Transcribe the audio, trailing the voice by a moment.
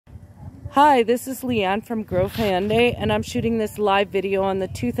Hi, this is Leigh-Anne from Grove Hyundai, and I'm shooting this live video on the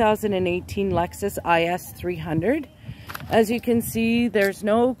 2018 Lexus IS 300. As you can see, there's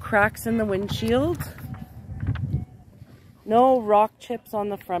no cracks in the windshield, no rock chips on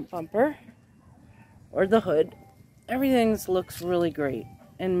the front bumper or the hood. Everything looks really great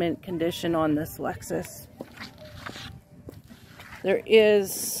in mint condition on this Lexus. There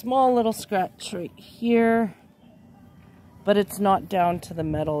is a small little scratch right here, but it's not down to the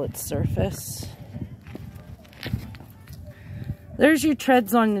metal, it's surface. There's your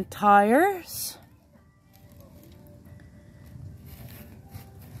treads on the tires.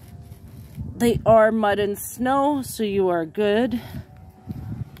 They are mud and snow, so you are good.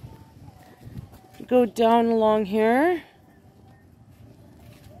 Go down along here.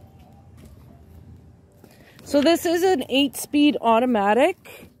 So this is an 8-speed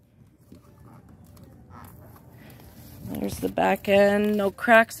automatic. There's the back end, no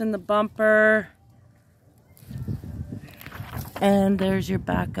cracks in the bumper. And there's your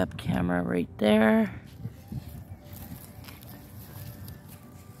backup camera right there.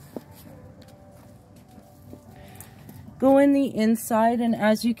 Go in the inside, and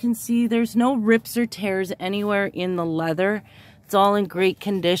as you can see, there's no rips or tears anywhere in the leather. It's all in great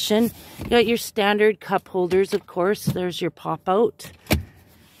condition. You got your standard cup holders, of course. There's your pop out.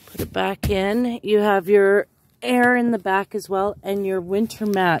 Put it back in. You have your air in the back as well, and your winter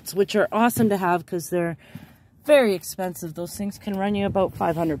mats, which are awesome to have because they're very expensive. Those things can run you about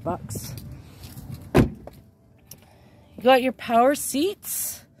 500 bucks. You got your power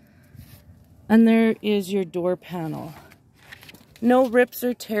seats, and there is your door panel. No rips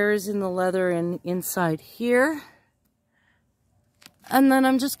or tears in the leather and inside here. And then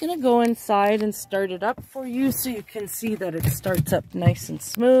I'm just going to go inside and start it up for you so you can see that it starts up nice and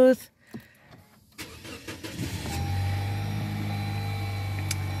smooth.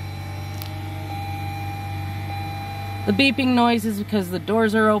 The beeping noise is because the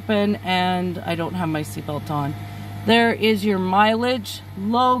doors are open and I don't have my seatbelt on. There is your mileage,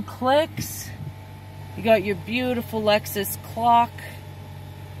 low clicks. You got your beautiful Lexus clock,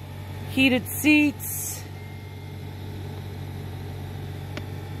 heated seats,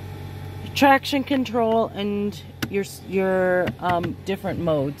 traction control, and your different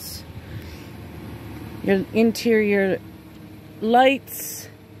modes. Your interior lights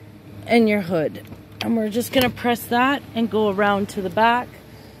and your hood. And we're just going to press that and go around to the back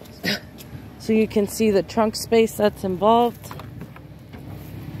so you can see the trunk space that's involved.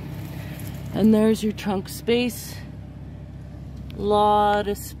 And there's your trunk space. Lot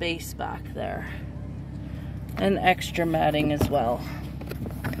of space back there. And extra matting as well.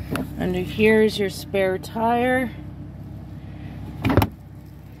 Under here is your spare tire.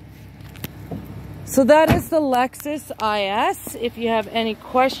 So that is the Lexus IS. If you have any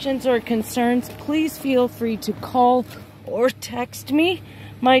questions or concerns, please feel free to call or text me.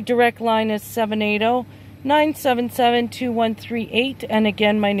 My direct line is 780-977-2138. And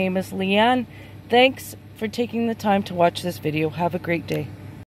again, my name is Leigh-Anne. Thanks for taking the time to watch this video. Have a great day.